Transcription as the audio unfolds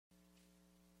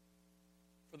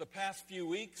the past few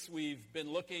weeks, we've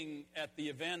been looking at the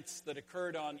events that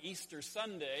occurred on Easter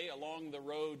Sunday along the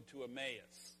road to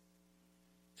Emmaus.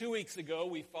 2 weeks ago,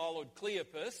 we followed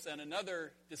Cleopas and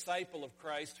another disciple of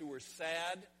Christ who were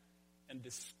sad and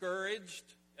discouraged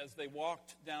as they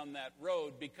walked down that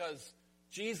road because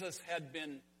Jesus had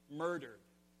been murdered.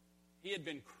 He had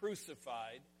been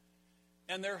crucified,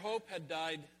 and their hope had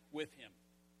died with him.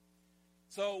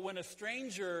 So when a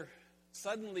stranger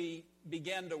suddenly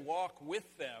began to walk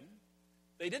with them,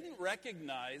 they didn't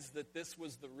recognize that this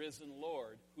was the risen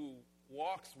Lord who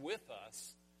walks with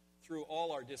us through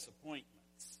all our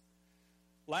disappointments.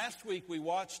 Last week we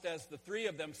watched as the three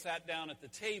of them sat down at the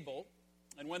table,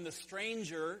 and when the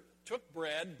stranger took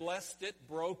bread, blessed it,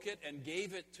 broke it, and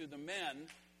gave it to the men,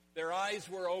 their eyes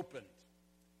were opened,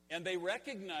 and they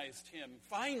recognized him.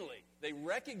 Finally, they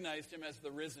recognized him as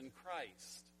the risen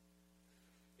Christ.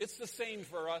 It's the same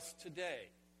for us today.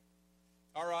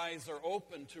 Our eyes are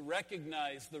open to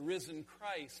recognize the risen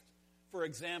Christ, for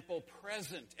example,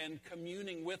 present and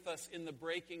communing with us in the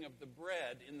breaking of the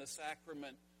bread in the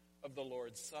sacrament of the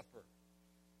Lord's Supper.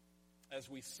 As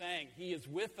we sang, He is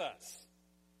with us.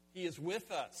 He is with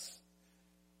us.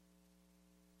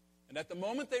 And at the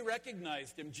moment they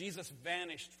recognized him, Jesus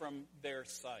vanished from their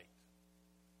sight.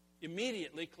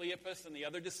 Immediately, Cleopas and the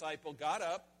other disciple got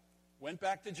up, went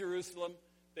back to Jerusalem.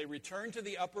 They returned to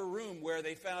the upper room where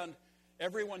they found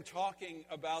everyone talking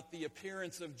about the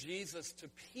appearance of Jesus to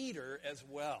Peter as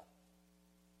well.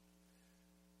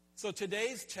 So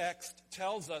today's text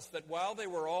tells us that while they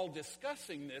were all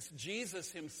discussing this, Jesus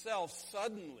himself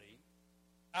suddenly,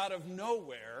 out of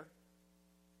nowhere,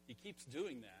 he keeps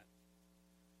doing that,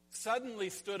 suddenly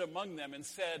stood among them and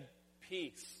said,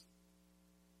 "Peace.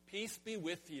 Peace be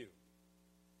with you."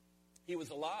 He was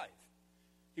alive.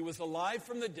 He was alive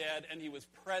from the dead, and he was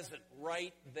present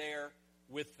right there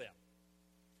with them.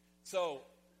 So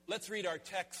let's read our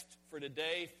text for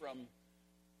today from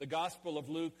the Gospel of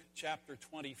Luke, chapter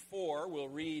 24. We'll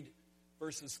read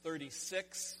verses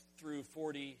 36 through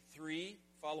 43.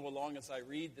 Follow along as I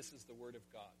read. This is the Word of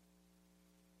God.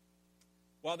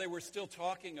 While they were still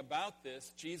talking about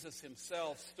this, Jesus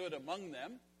himself stood among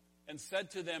them and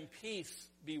said to them, "Peace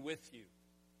be with you."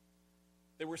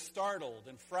 They were startled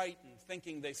and frightened,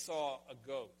 thinking they saw a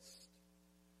ghost.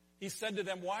 He said to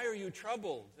them, "Why are you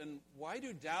troubled, and why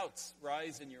do doubts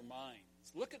rise in your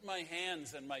minds? Look at my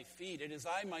hands and my feet. It is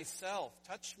I myself.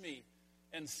 Touch me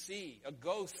and see. A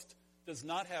ghost does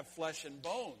not have flesh and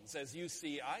bones, as you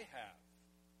see I have."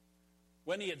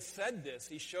 When he had said this,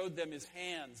 he showed them his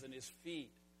hands and his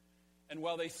feet. And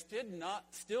while they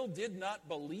still did not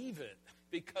believe it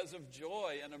because of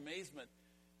joy and amazement,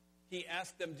 he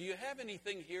asked them, "Do you have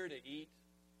anything here to eat?"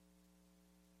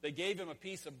 They gave him a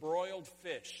piece of broiled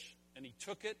fish, and he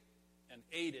took it and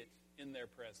ate it in their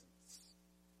presence.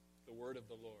 The word of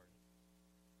the Lord.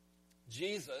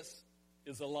 Jesus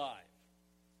is alive.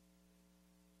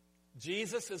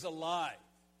 Jesus is alive,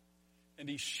 and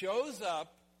he shows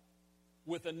up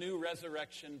with a new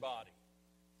resurrection body.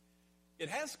 It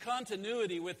has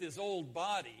continuity with his old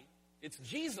body. It's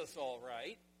Jesus, all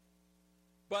right,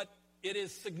 but it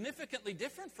is significantly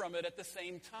different from it at the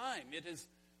same time. It is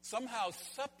somehow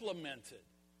supplemented.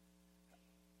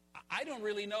 I don't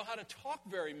really know how to talk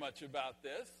very much about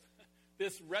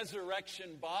this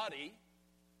resurrection body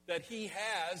that he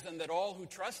has and that all who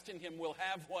trust in him will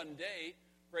have one day.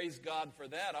 Praise God for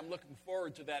that. I'm looking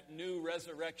forward to that new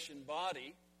resurrection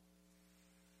body.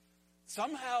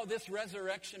 Somehow this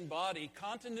resurrection body,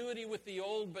 continuity with the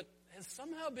old, but has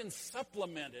somehow been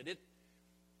supplemented.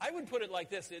 I would put it like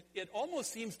this. It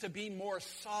almost seems to be more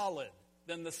solid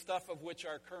than the stuff of which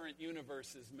our current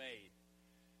universe is made.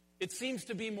 It seems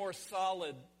to be more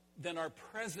solid than our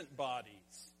present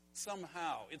bodies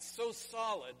somehow. It's so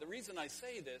solid. The reason I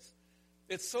say this,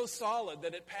 it's so solid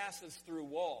that it passes through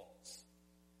walls.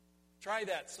 Try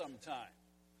that sometime.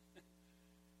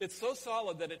 It's so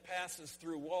solid that it passes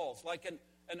through walls, like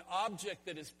an object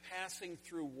that is passing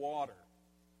through water.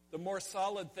 The more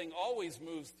solid thing always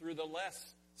moves through the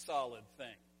less solid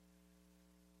thing.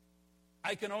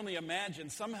 I can only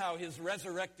imagine somehow his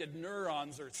resurrected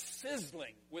neurons are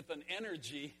sizzling with an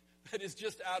energy that is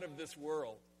just out of this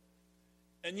world.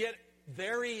 And yet,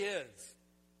 there he is,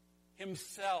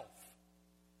 himself,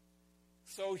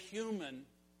 so human,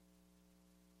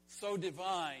 so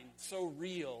divine, so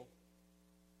real.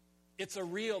 It's a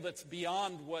real that's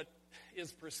beyond what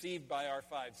is perceived by our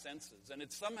five senses. And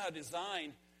it's somehow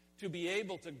designed to be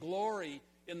able to glory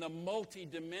in the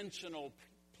multidimensional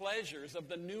pleasures of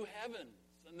the new heavens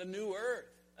and the new earth.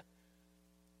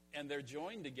 And they're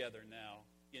joined together now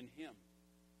in him,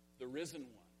 the risen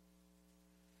one.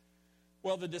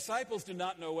 Well, the disciples do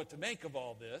not know what to make of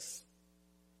all this.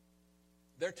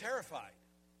 They're terrified.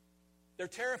 They're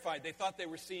terrified. They thought they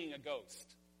were seeing a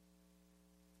ghost.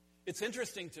 It's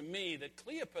interesting to me that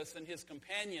Cleopas and his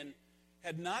companion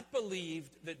had not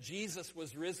believed that Jesus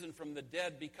was risen from the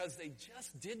dead because they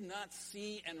just did not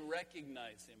see and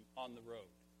recognize him on the road.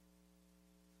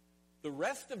 The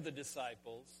rest of the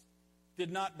disciples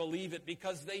did not believe it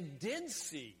because they did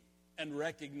see and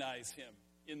recognize him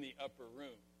in the upper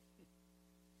room.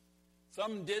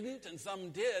 Some didn't and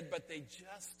some did, but they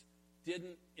just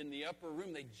didn't, in the upper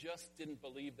room, they just didn't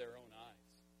believe their own eyes.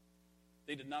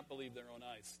 They did not believe their own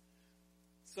eyes.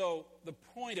 So the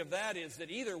point of that is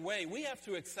that either way, we have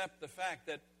to accept the fact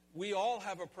that we all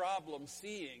have a problem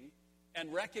seeing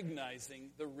and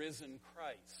recognizing the risen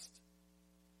Christ.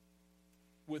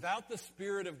 Without the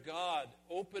Spirit of God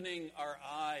opening our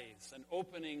eyes and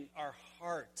opening our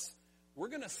hearts, we're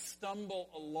going to stumble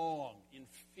along in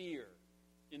fear,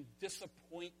 in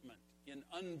disappointment, in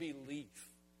unbelief.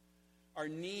 Our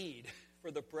need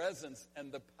for the presence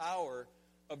and the power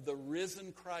of the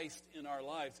risen Christ in our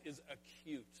lives is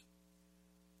acute.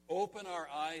 Open our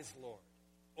eyes, Lord.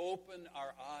 Open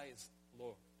our eyes,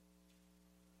 Lord.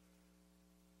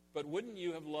 But wouldn't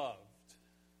you have loved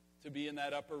to be in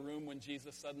that upper room when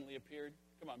Jesus suddenly appeared?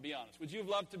 Come on, be honest. Would you have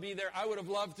loved to be there? I would have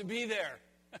loved to be there.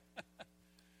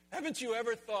 Haven't you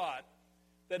ever thought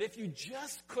that if you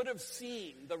just could have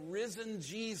seen the risen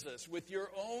Jesus with your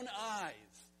own eyes,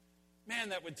 man,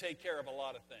 that would take care of a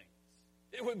lot of things.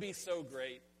 It would be so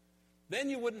great. Then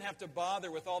you wouldn't have to bother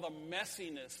with all the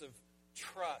messiness of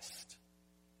trust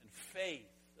and faith,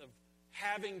 of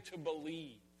having to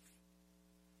believe.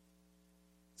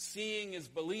 Seeing is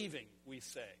believing, we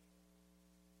say.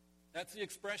 That's the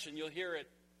expression. You'll hear it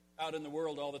out in the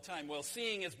world all the time. Well,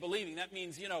 seeing is believing. That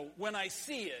means, when I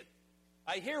see it,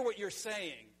 I hear what you're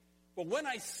saying, but when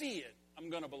I see it, I'm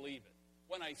going to believe it.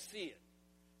 When I see it,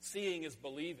 seeing is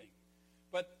believing.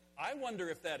 But I wonder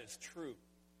if that is true.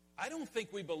 I don't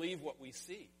think we believe what we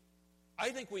see. I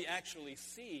think we actually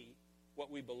see what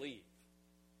we believe.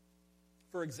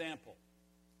 For example,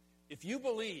 if you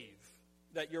believe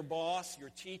that your boss, your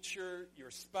teacher,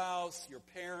 your spouse, your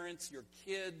parents, your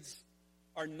kids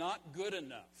are not good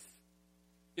enough,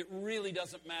 it really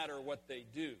doesn't matter what they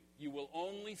do. You will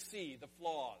only see the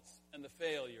flaws and the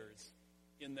failures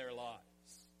in their lives.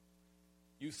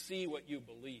 You see what you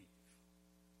believe.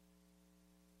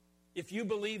 If you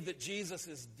believe that Jesus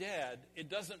is dead, it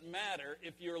doesn't matter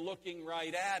if you're looking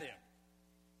right at him.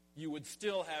 You would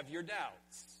still have your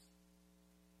doubts.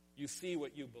 You see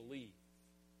what you believe.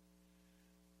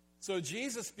 So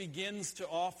Jesus begins to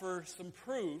offer some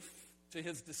proof to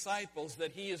his disciples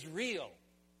that he is real.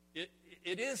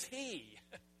 It is he,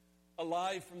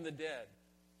 alive from the dead.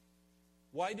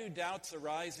 Why do doubts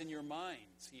arise in your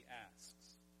minds, he asks.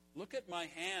 Look at my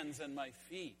hands and my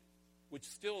feet, which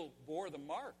still bore the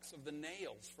marks of the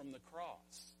nails from the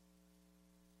cross.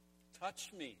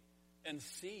 Touch me and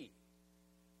see.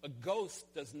 A ghost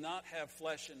does not have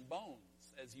flesh and bones,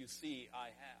 as you see I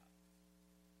have.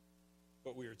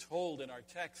 But we are told in our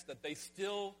text that they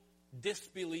still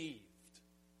disbelieved.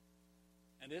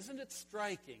 And isn't it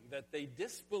striking that they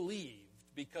disbelieved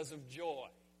because of joy,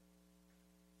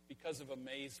 because of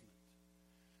amazement?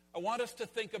 I want us to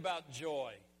think about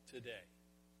joy today.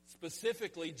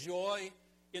 Specifically, joy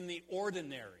in the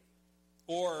ordinary,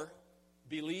 or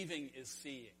believing is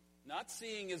seeing. Not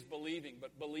seeing is believing,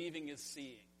 but believing is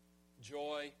seeing.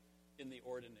 Joy in the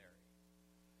ordinary.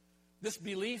 This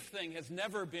belief thing has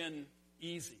never been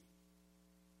easy.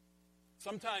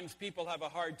 Sometimes people have a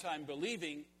hard time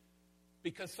believing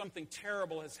because something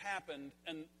terrible has happened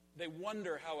and they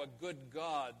wonder how a good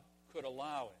God could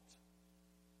allow it.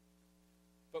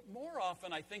 But more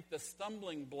often, I think the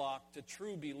stumbling block to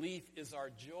true belief is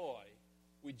our joy.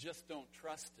 We just don't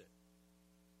trust it.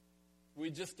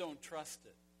 We just don't trust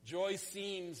it. Joy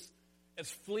seems as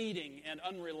fleeting and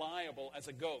unreliable as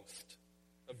a ghost,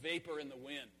 a vapor in the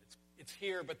wind. It's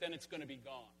here, but then it's going to be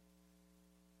gone.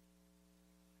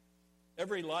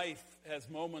 Every life has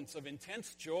moments of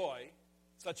intense joy,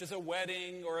 such as a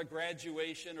wedding or a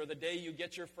graduation or the day you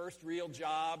get your first real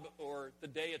job or the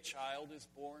day a child is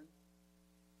born.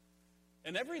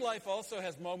 And every life also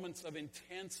has moments of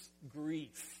intense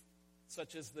grief,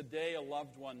 such as the day a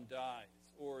loved one dies,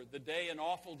 or the day an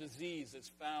awful disease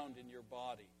is found in your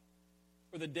body,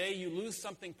 or the day you lose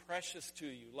something precious to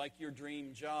you, like your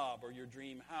dream job or your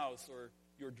dream house or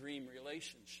your dream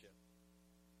relationship.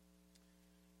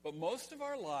 But most of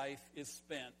our life is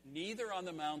spent neither on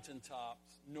the mountaintops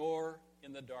nor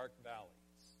in the dark valleys.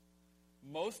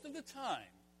 Most of the time,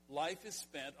 life is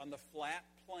spent on the flat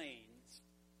plains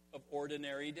of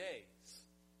ordinary days.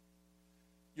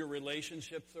 Your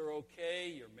relationships are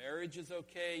okay. Your marriage is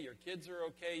okay. Your kids are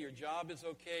okay. Your job is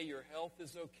okay. Your health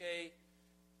is okay.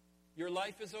 Your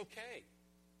life is okay.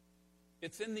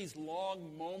 It's in these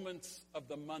long moments of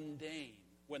the mundane,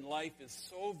 when life is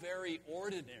so very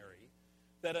ordinary,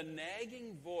 that a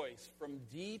nagging voice from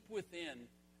deep within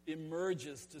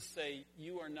emerges to say,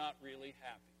 you are not really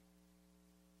happy.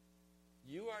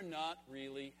 You are not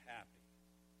really happy.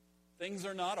 Things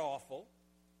are not awful.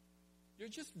 You're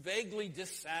just vaguely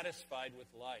dissatisfied with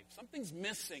life. Something's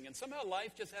missing, and somehow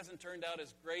life just hasn't turned out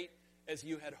as great as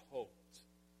you had hoped.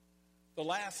 The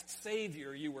last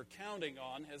Savior you were counting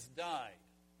on has died,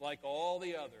 like all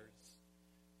the others.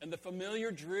 And the familiar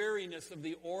dreariness of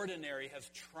the ordinary has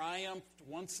triumphed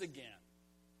once again.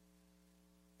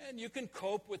 And you can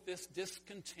cope with this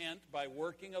discontent by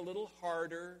working a little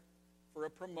harder for a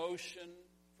promotion,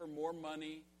 for more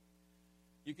money.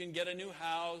 You can get a new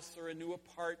house or a new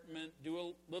apartment, do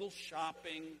a little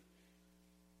shopping,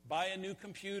 buy a new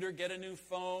computer, get a new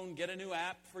phone, get a new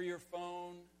app for your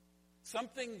phone.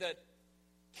 Something that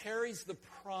carries the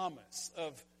promise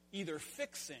of either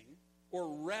fixing or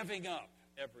revving up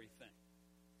everything.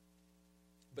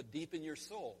 But deep in your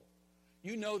soul,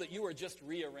 you know that you are just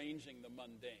rearranging the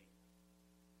mundane.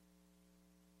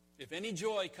 If any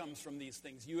joy comes from these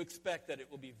things, you expect that it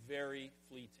will be very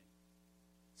fleeting.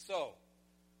 So,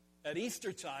 at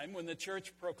Easter time, when the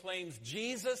church proclaims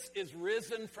Jesus is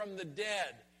risen from the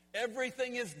dead,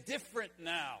 everything is different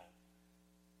now.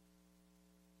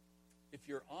 If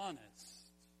you're honest,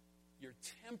 you're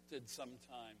tempted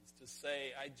sometimes to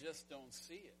say, I just don't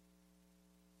see it.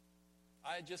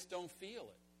 I just don't feel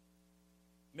it.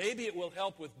 Maybe it will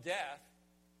help with death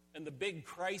and the big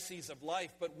crises of life,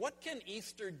 but what can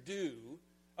Easter do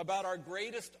about our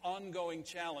greatest ongoing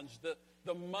challenge,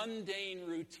 the mundane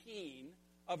routine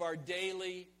of our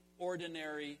daily,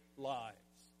 ordinary lives?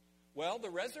 Well, the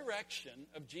resurrection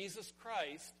of Jesus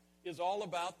Christ is all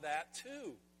about that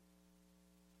too.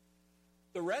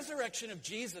 The resurrection of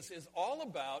Jesus is all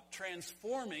about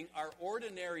transforming our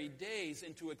ordinary days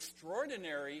into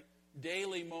extraordinary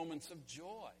daily moments of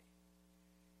joy.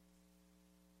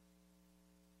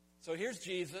 So here's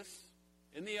Jesus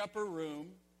in the upper room,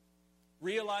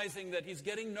 realizing that he's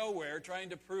getting nowhere, trying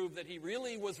to prove that he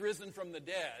really was risen from the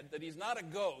dead, that he's not a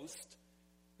ghost,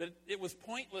 that it was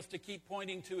pointless to keep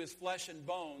pointing to his flesh and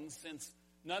bones since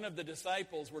none of the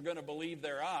disciples were going to believe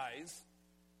their eyes.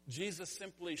 Jesus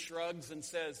simply shrugs and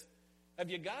says,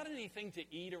 have you got anything to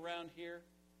eat around here?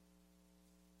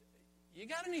 You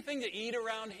got anything to eat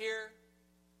around here?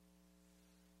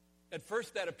 At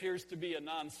first, that appears to be a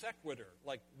non sequitur.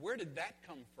 Like, where did that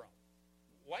come from?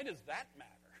 Why does that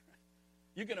matter?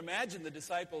 You can imagine the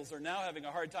disciples are now having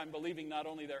a hard time believing not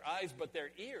only their eyes, but their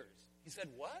ears. He said,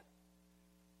 what?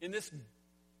 In this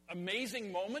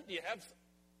amazing moment, do you have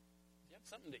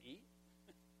something to eat?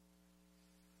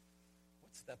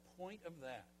 What's the point of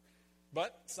that?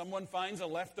 But someone finds a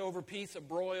leftover piece of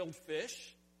broiled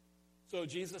fish, so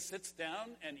Jesus sits down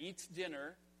and eats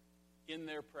dinner in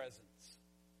their presence.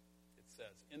 It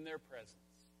says, in their presence.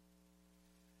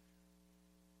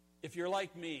 If you're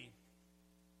like me,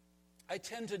 I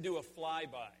tend to do a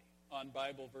flyby on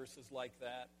Bible verses like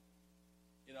that.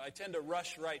 You know, I tend to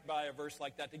rush right by a verse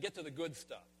like that to get to the good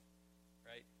stuff,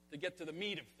 right? To get to the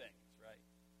meat of things, right?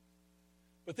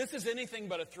 But this is anything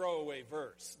but a throwaway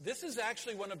verse. This is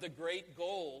actually one of the great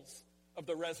goals of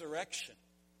the resurrection.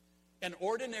 An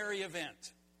ordinary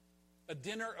event, a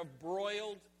dinner of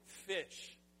broiled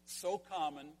fish, so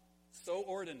common, so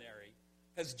ordinary,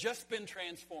 has just been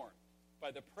transformed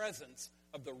by the presence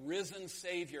of the risen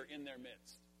Savior in their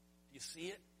midst. Do you see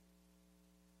it?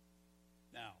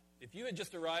 Now, if you had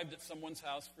just arrived at someone's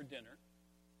house for dinner,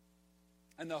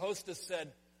 and the hostess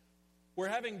said, we're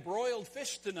having broiled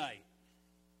fish tonight,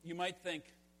 you might think,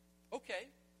 okay,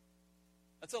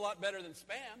 that's a lot better than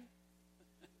Spam.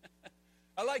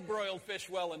 I like broiled fish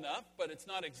well enough, but it's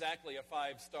not exactly a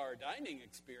 5-star dining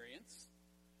experience.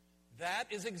 That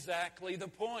is exactly the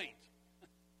point.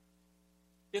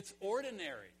 It's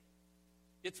ordinary.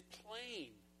 It's plain.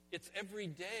 It's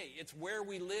everyday. It's where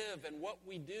we live and what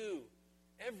we do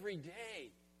every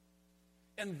day.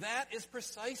 And that is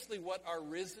precisely what our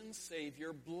risen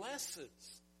Savior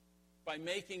blesses by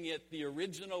making it the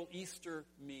original Easter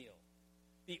meal.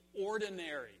 The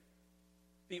ordinary.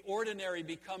 The ordinary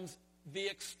becomes the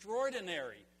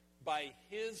extraordinary by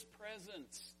his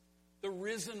presence, the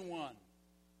risen one,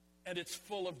 and it's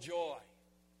full of joy.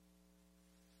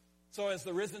 So as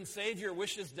the risen Savior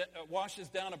washes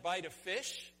down a bite of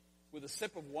fish with a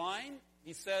sip of wine,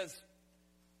 he says,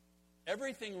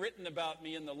 everything written about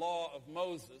me in the law of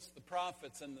Moses, the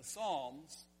prophets, and the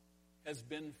Psalms has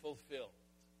been fulfilled.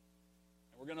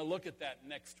 We're going to look at that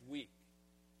next week.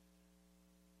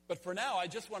 But for now, I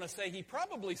just want to say he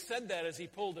probably said that as he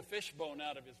pulled a fishbone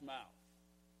out of his mouth.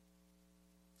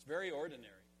 It's very ordinary.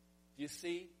 Do you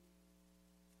see?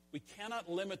 We cannot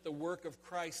limit the work of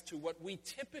Christ to what we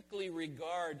typically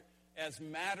regard as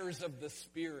matters of the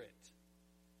Spirit.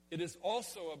 It is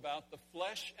also about the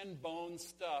flesh and bone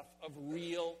stuff of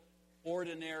real,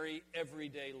 ordinary,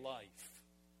 everyday life.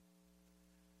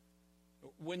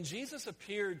 When Jesus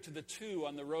appeared to the two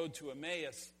on the road to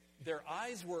Emmaus, their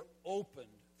eyes were opened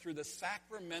through the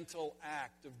sacramental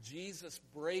act of Jesus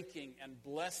breaking and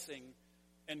blessing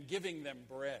and giving them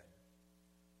bread.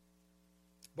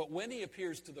 But when he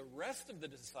appears to the rest of the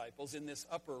disciples in this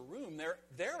upper room,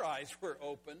 their eyes were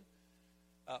opened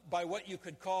by what you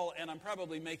could call, and I'm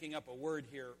probably making up a word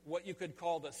here, what you could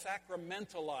call the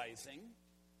sacramentalizing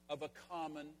of a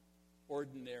common,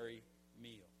 ordinary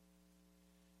meal.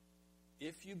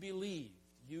 If you believed,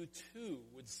 you too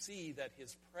would see that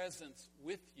his presence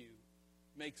with you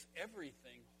makes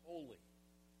everything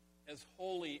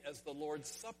holy as the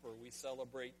Lord's Supper we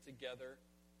celebrate together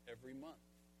every month.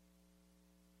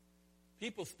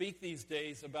 People speak these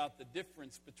days about the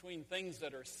difference between things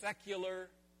that are secular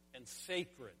and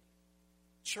sacred.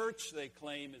 Church, they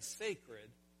claim, is sacred,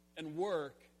 and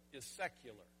work is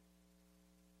secular.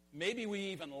 Maybe we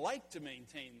even like to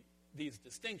maintain these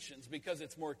distinctions because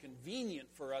it's more convenient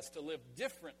for us to live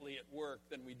differently at work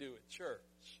than we do at church.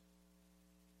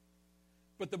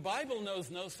 But the Bible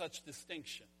knows no such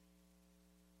distinction.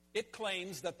 It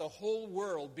claims that the whole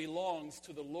world belongs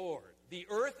to the Lord. The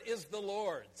earth is the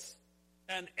Lord's,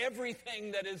 and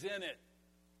everything that is in it.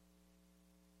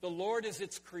 The Lord is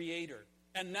its creator.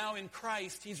 And now in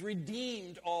Christ, he's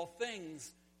redeemed all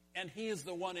things, and he is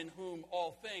the one in whom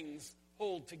all things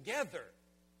hold together.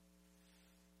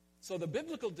 So the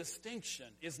biblical distinction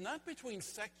is not between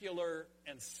secular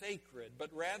and sacred, but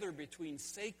rather between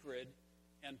sacred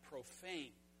and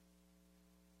profane.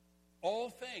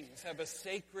 All things have a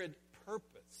sacred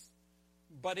purpose,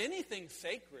 but anything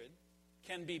sacred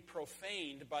can be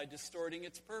profaned by distorting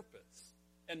its purpose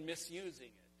and misusing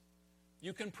it.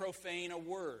 You can profane a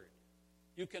word.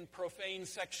 You can profane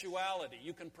sexuality.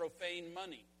 You can profane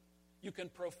money. You can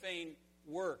profane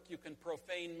work. You can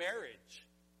profane marriage.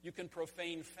 You can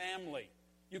profane family.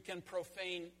 You can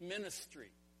profane ministry.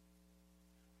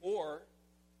 Or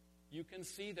you can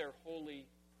see their holy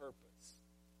purpose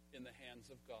in the hands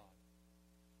of God.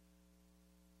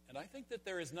 And I think that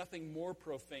there is nothing more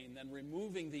profane than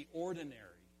removing the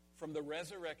ordinary from the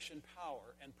resurrection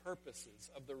power and purposes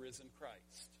of the risen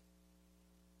Christ.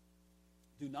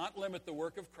 Do not limit the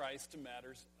work of Christ to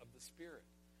matters of the Spirit,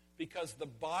 because the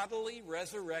bodily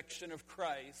resurrection of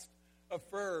Christ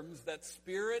affirms that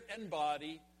spirit and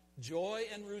body, joy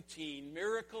and routine,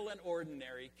 miracle and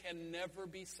ordinary can never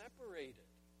be separated.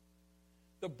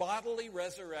 The bodily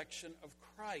resurrection of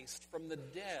Christ from the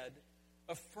dead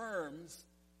affirms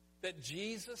that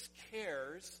Jesus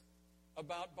cares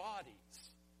about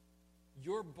bodies.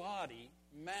 Your body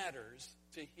matters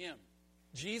to him.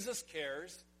 Jesus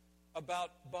cares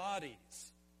about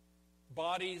bodies.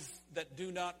 Bodies that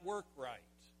do not work right.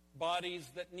 Bodies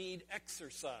that need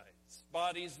exercise.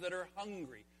 Bodies that are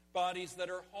hungry. Bodies that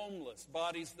are homeless.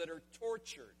 Bodies that are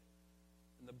tortured.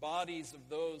 And the bodies of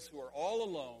those who are all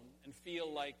alone and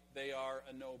feel like they are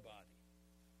a nobody.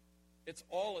 It's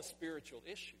all a spiritual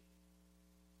issue.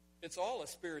 It's all a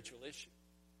spiritual issue.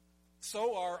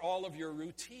 So are all of your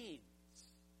routines.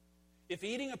 If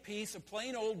eating a piece of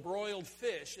plain old broiled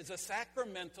fish is a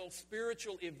sacramental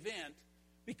spiritual event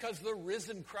because the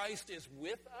risen Christ is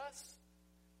with us,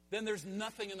 then there's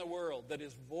nothing in the world that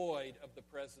is void of the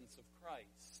presence of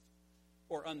Christ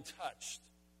or untouched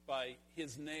by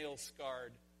his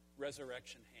nail-scarred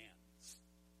resurrection hands.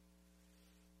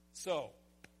 So,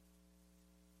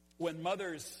 when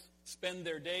mothers spend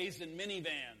their days in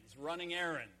minivans running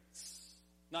errands,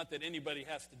 not that anybody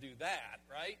has to do that,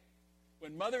 right?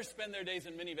 When mothers spend their days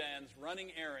in minivans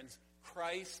running errands,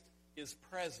 Christ is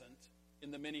present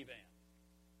in the minivan.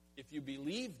 If you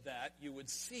believed that, you would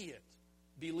see it.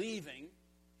 Believing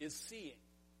is seeing.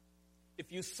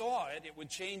 If you saw it, it would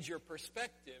change your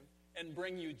perspective and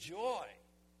bring you joy.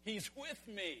 He's with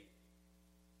me.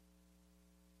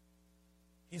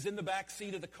 He's in the back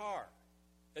seat of the car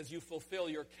as you fulfill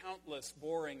your countless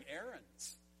boring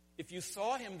errands. If you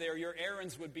saw him there, your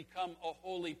errands would become a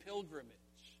holy pilgrimage.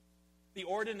 The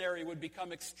ordinary would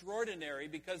become extraordinary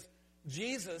because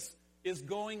Jesus is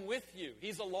going with you.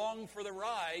 He's along for the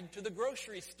ride to the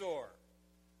grocery store.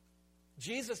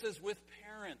 Jesus is with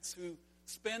parents who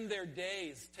spend their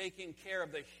days taking care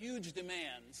of the huge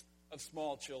demands of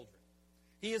small children.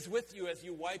 He is with you as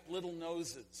you wipe little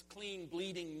noses, clean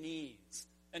bleeding knees,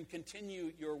 and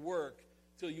continue your work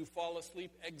till you fall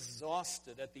asleep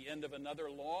exhausted at the end of another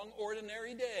long,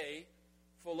 ordinary day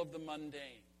full of the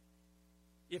mundane.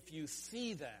 If you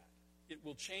see that, it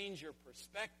will change your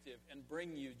perspective and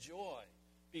bring you joy.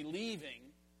 Believing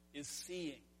is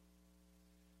seeing.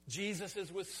 Jesus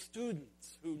is with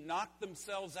students who knock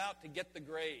themselves out to get the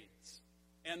grades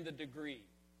and the degree.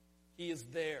 He is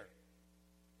there.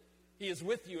 He is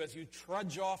with you as you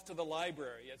trudge off to the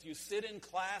library, as you sit in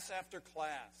class after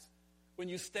class, when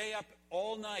you stay up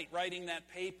all night writing that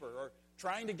paper, or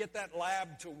trying to get that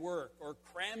lab to work, or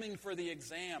cramming for the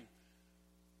exam,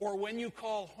 or when you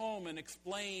call home and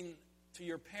explain to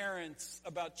your parents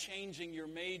about changing your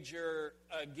major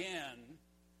again.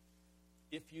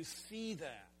 If you see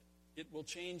that, it will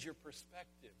change your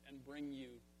perspective and bring you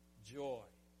joy.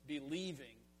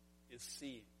 Believing is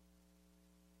seeing.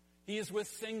 He is with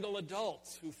single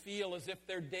adults who feel as if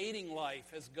their dating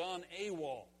life has gone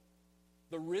AWOL.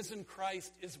 The risen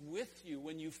Christ is with you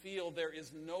when you feel there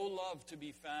is no love to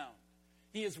be found.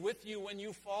 He is with you when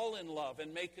you fall in love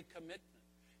and make a commitment.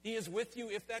 He is with you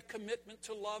if that commitment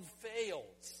to love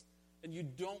fails and you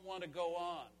don't want to go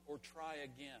on or try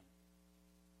again.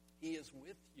 He is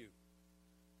with you.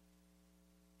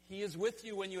 He is with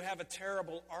you when you have a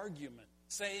terrible argument,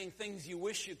 saying things you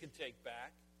wish you could take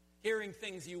back, hearing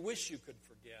things you wish you could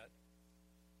forget.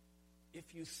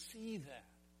 If you see that,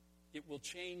 it will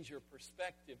change your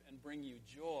perspective and bring you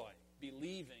joy.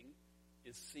 Believing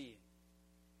is seeing.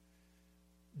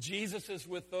 Jesus is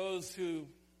with those who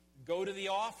go to the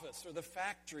office or the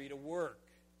factory to work.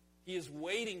 He is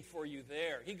waiting for you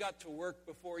there. He got to work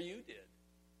before you did.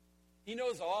 He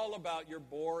knows all about your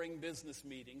boring business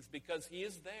meetings because he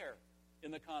is there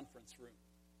in the conference room.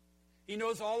 He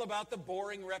knows all about the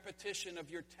boring repetition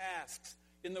of your tasks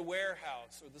in the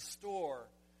warehouse or the store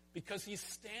because he's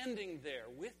standing there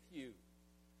with you.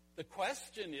 The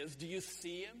question is, do you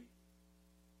see him?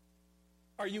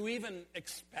 Are you even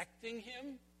expecting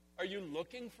him? Are you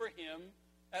looking for him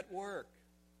at work?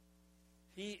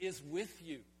 He is with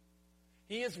you.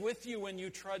 He is with you when you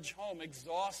trudge home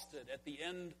exhausted at the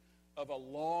end of a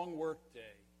long work day,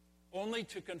 only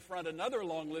to confront another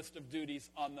long list of duties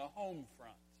on the home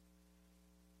front.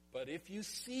 But if you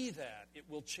see that, it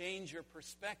will change your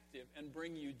perspective and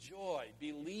bring you joy.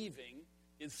 Believing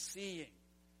is seeing.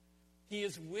 He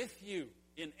is with you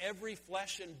in every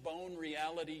flesh and bone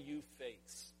reality you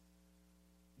face.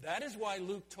 That is why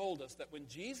Luke told us that when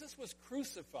Jesus was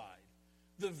crucified,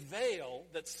 the veil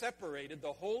that separated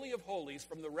the Holy of Holies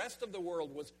from the rest of the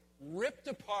world was ripped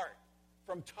apart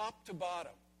from top to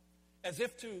bottom, as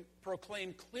if to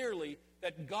proclaim clearly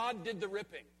that God did the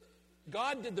ripping.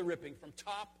 God did the ripping from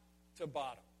top to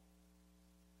bottom.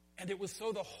 And it was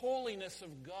so the holiness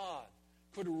of God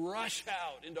could rush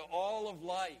out into all of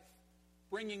life,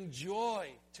 bringing joy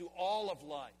to all of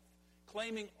life,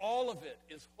 claiming all of it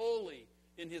is holy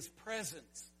in his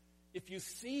presence. If you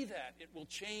see that, it will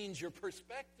change your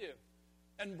perspective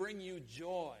and bring you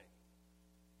joy.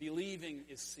 Believing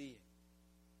is seeing.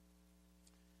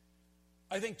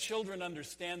 I think children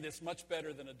understand this much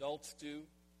better than adults do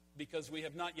because we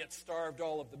have not yet starved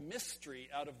all of the mystery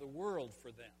out of the world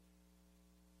for them.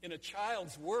 In a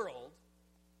child's world,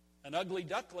 an ugly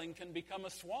duckling can become a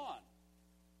swan.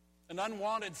 An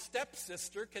unwanted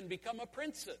stepsister can become a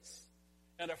princess.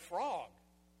 And a frog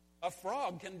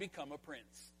can become a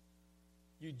prince.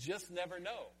 You just never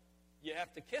know. You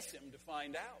have to kiss him to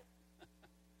find out.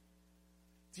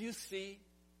 Do you see?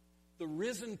 The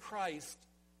risen Christ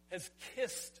has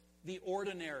kissed the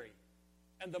ordinary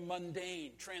and the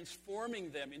mundane,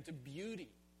 transforming them into beauty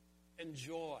and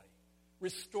joy,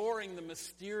 restoring the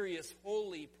mysterious,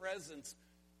 holy presence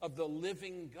of the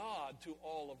living God to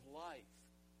all of life.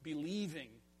 Believing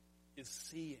is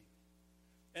seeing.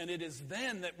 And it is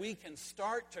then that we can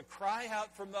start to cry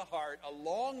out from the heart,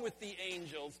 along with the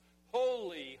angels,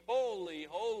 holy, holy,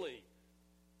 holy.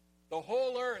 The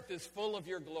whole earth is full of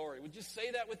your glory. Would you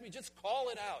say that with me? Just call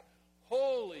it out.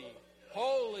 Holy,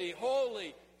 holy,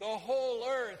 holy. The whole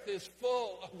earth is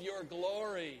full of your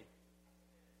glory.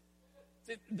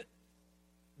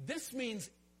 This means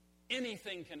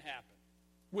anything can happen.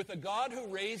 With a God who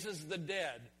raises the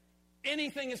dead,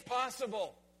 anything is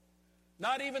possible.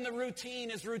 Not even the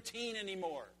routine is routine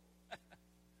anymore.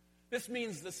 This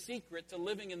means the secret to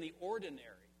living in the ordinary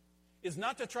is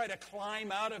not to try to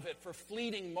climb out of it for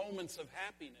fleeting moments of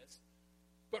happiness,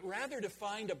 but rather to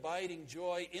find abiding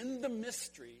joy in the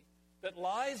mystery that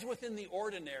lies within the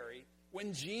ordinary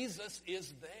when Jesus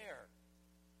is there.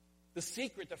 The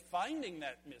secret to finding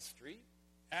that mystery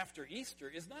after Easter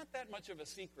is not that much of a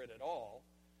secret at all.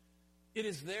 It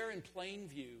is there in plain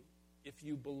view if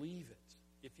you believe it.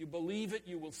 If you believe it,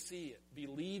 you will see it.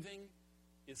 Believing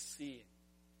is seeing.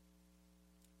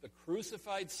 The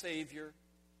crucified Savior,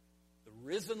 the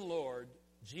risen Lord,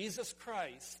 Jesus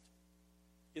Christ,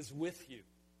 is with you.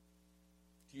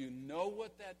 Do you know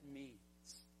what that means?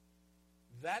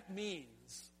 That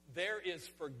means there is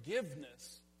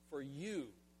forgiveness for you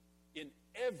in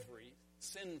every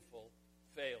sinful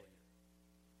failure.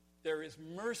 There is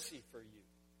mercy for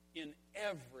you in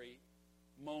every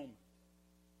moment.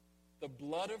 The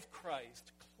blood of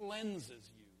Christ cleanses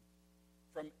you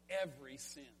from every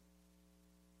sin.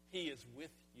 He is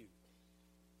with you.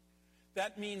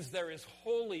 That means there is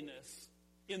holiness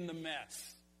in the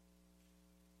mess.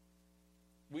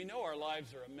 We know our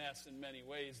lives are a mess in many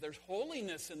ways. There's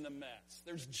holiness in the mess.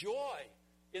 There's joy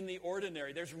in the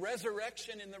ordinary. There's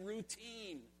resurrection in the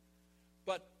routine.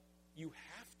 But you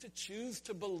have to choose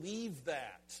to believe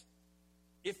that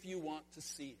if you want to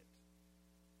see it.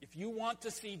 If you want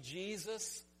to see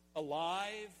Jesus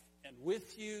alive and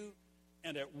with you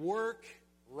and at work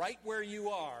right where you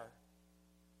are,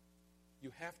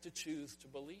 you have to choose to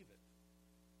believe it.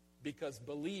 Because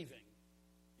believing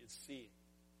is seeing.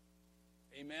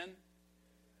 Amen?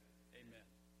 Amen.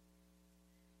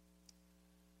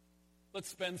 Let's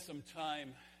spend some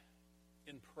time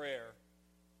in prayer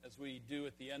as we do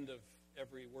at the end of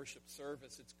every worship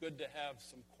service. It's good to have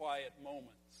some quiet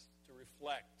moments to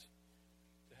reflect,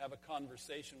 to have a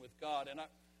conversation with God. And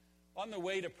on the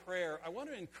way to prayer, I want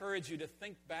to encourage you to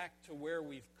think back to where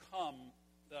we've come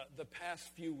the past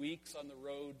few weeks on the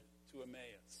road to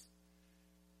Emmaus.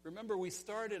 Remember, we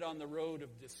started on the road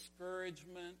of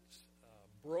discouragement,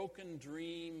 broken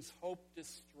dreams, hope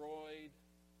destroyed.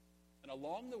 And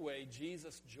along the way,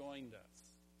 Jesus joined us,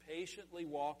 patiently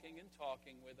walking and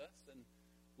talking with us and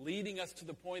leading us to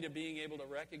the point of being able to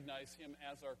recognize him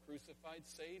as our crucified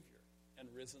Savior and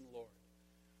risen Lord.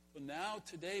 So now,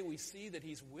 today, we see that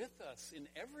he's with us in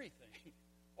everything,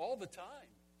 all the time,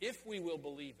 if we will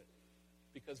believe it,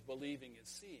 because believing is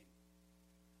seeing.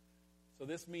 So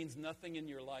this means nothing in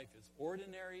your life is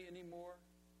ordinary anymore.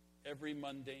 Every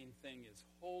mundane thing is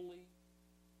holy.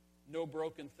 No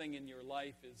broken thing in your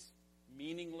life is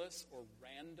meaningless or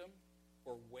random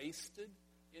or wasted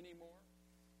anymore.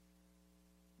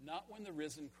 Not when the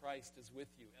risen Christ is with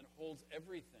you and holds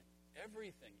everything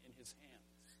in his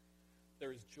hands.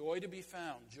 There is joy to be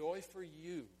found, joy for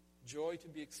you, joy to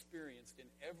be experienced in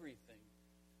everything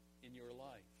in your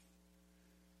life.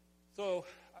 So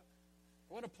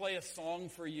I want to play a song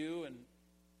for you and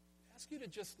ask you to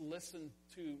just listen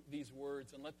to these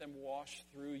words and let them wash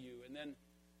through you, and then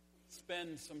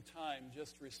spend some time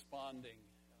just responding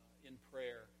in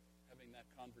prayer, having that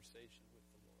conversation with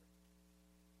the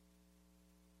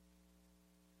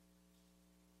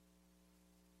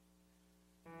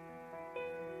Lord.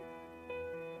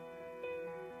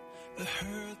 The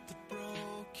hurt that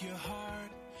broke your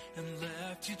heart and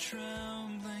left you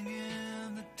trembling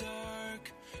in the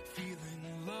dark,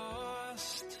 feeling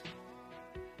lost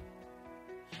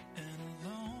and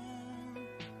alone.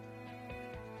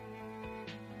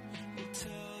 Will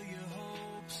tell your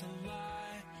hopes a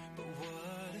lie, but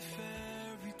what if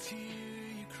every tear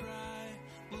you cry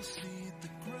will seed the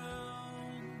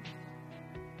ground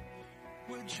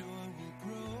where joy will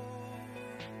grow?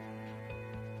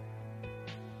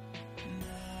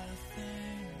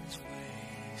 Nothing's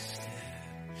wasted,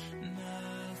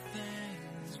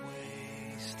 nothing's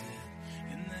wasted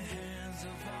in the hands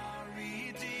of our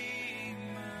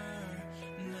Redeemer.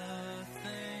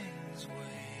 Nothing's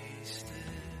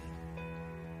wasted.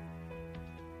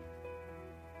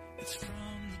 It's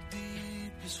from the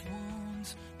deepest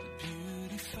wounds that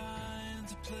beauty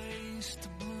finds a place to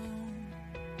bloom,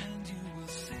 and you will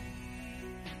see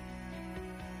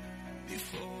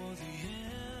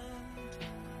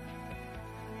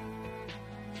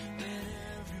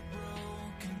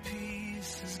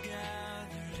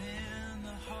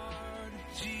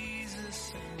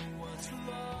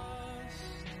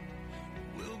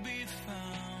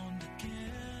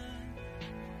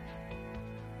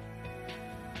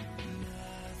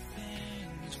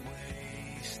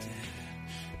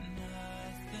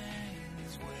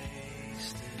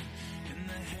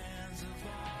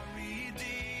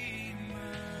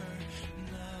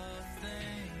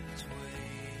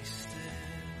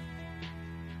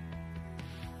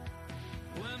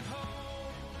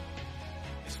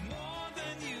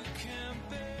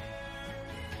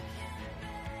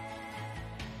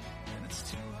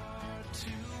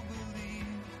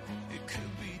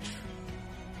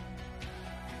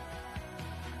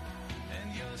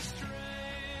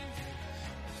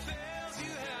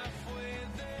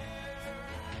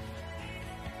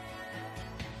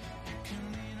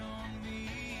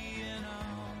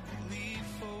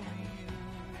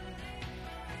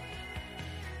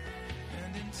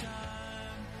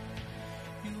time,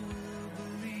 you will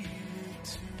believe it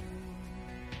too.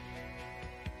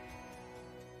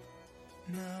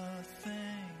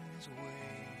 Nothing's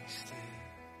wasted.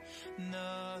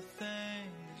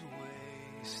 Nothing's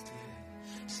wasted.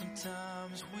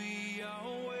 Sometimes we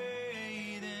are wasted.